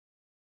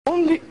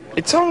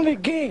It's only a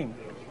game.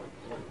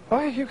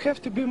 Why you have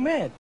to be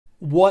mad?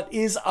 What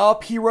is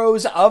up,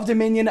 heroes of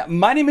Dominion?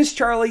 My name is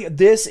Charlie.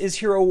 This is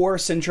Hero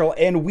Wars Central,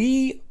 and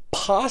we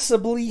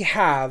possibly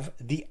have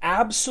the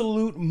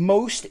absolute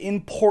most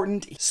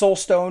important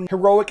Soulstone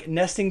Heroic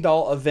Nesting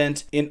Doll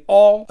event in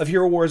all of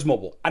Hero Wars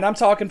Mobile. And I'm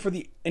talking for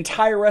the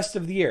entire rest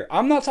of the year.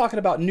 I'm not talking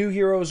about new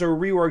heroes or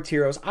reworked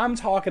heroes. I'm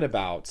talking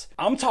about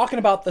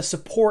the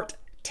support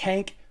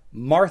tank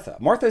Martha.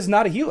 Martha is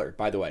not a healer,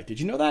 by the way. Did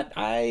you know that?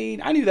 I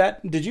knew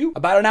that. Did you?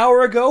 About an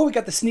hour ago, we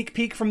got the sneak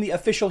peek from the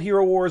official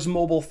Hero Wars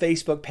Mobile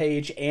Facebook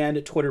page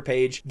and Twitter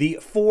page. The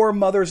Four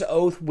Mothers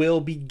Oath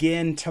will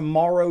begin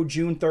tomorrow,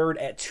 June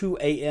 3rd at 2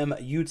 a.m.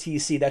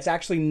 UTC. That's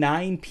actually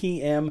 9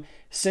 p.m.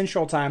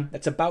 Central Time.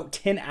 That's about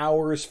 10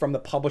 hours from the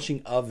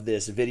publishing of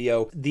this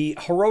video. The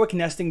Heroic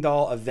Nesting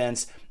Doll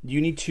events,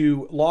 you need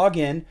to log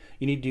in,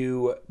 you need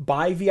to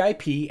buy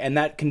VIP, and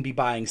that can be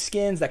buying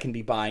skins, that can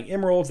be buying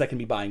emeralds, that can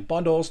be buying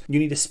bundles. You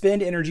need to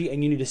spend energy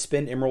and you need to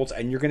spend emeralds,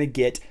 and you're going to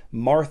get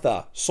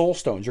Martha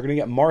Soulstones. You're going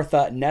to get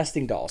Martha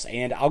Nesting Dolls.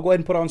 And I'll go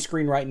ahead and put on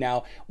screen right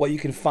now what you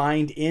can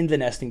find in the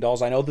Nesting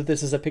Dolls. I know that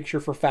this is a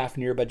picture for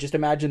Fafnir, but just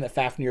imagine that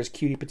Fafnir's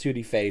cutie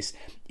patootie face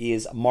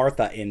is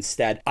Martha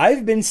instead.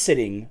 I've been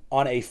sitting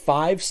on a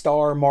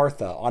 5-star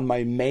Martha on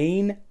my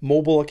main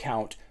mobile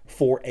account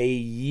for a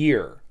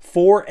year.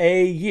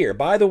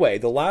 By the way,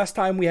 the last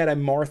time we had a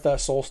Martha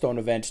Soulstone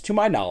event, to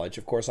my knowledge,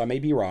 of course I may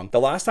be wrong, the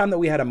last time that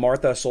we had a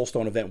Martha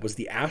Soulstone event was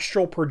the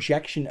Astral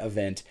Projection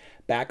event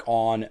back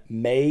on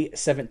May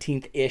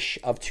 17th-ish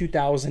of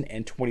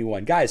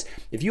 2021. Guys,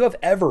 if you have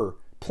ever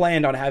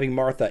planned on having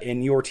Martha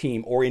in your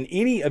team or in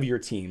any of your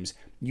teams,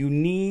 you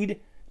need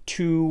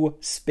to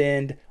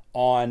spend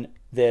on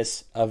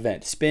this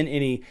event. Spend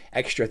any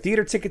extra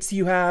theater tickets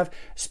you have,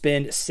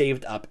 spend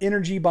saved up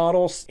energy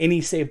bottles,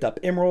 any saved up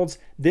emeralds.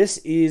 This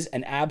is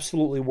an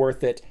absolutely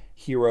worth it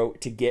hero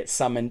to get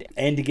summoned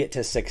and to get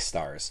to 6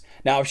 stars.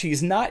 Now, if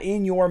she's not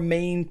in your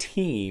main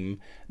team,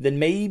 then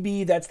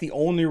maybe that's the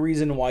only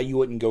reason why you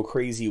wouldn't go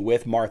crazy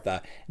with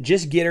Martha.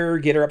 Just get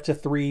her up to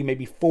 3,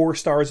 maybe 4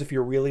 stars if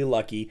you're really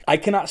lucky. I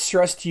cannot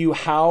stress to you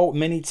how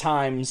many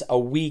times a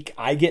week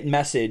I get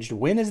messaged,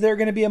 when is there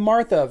going to be a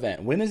Martha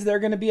event? When is there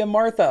going to be a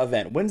Martha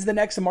event? When's the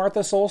next Martha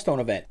Soulstone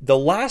event? The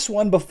last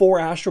one before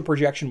Astral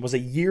Projection was a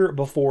year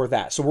before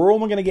that. So we're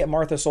only going to get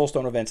Martha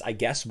Soulstone events, I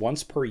guess,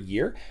 once per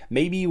year.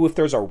 Maybe if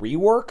there's a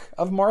rework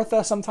of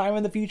Martha sometime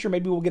in the future,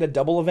 maybe we'll get a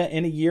double event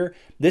in a year.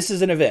 This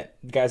is an event,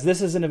 guys.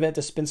 This is an event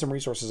to spend some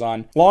resources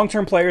on.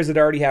 Long-term players that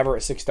already have her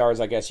at 6 stars,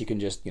 I guess you can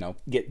just,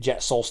 get Jet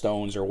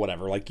Soulstones or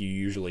whatever like you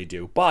usually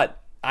do.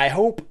 But I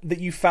hope that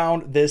you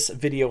found this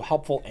video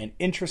helpful and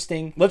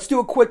interesting. Let's do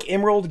a quick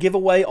Emerald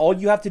giveaway. All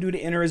you have to do to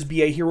enter is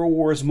be a Hero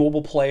Wars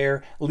mobile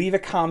player, leave a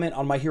comment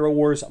on my Hero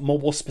Wars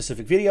mobile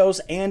specific videos,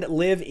 and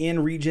live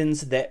in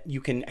regions that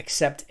you can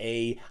accept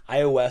a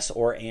iOS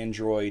or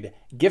Android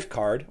gift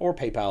card, or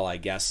PayPal, I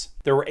guess.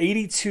 There were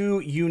 82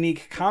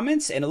 unique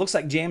comments, and it looks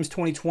like Jams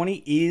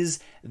 2020 is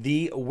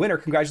the winner.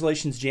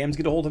 Congratulations, Jams.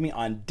 Get a hold of me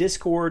on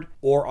Discord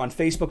or on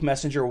Facebook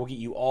Messenger. We'll get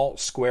you all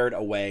squared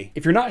away.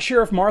 If you're not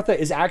sure if Martha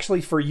is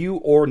actually for you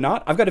or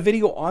not, I've got a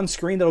video on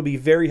screen that'll be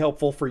very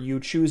helpful for you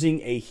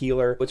choosing a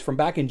healer. It's from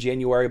back in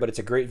January, but it's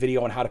a great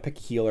video on how to pick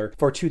a healer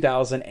for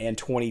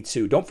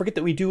 2022. Don't forget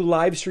that we do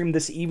live stream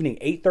this evening,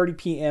 8:30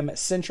 p.m.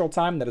 Central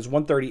Time. That is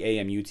 1:30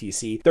 a.m.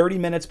 UTC, 30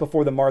 minutes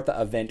before the Martha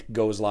event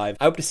goes live.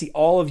 I hope to see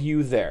all of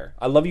you there.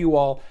 I love you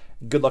all.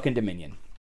 Good luck in Dominion.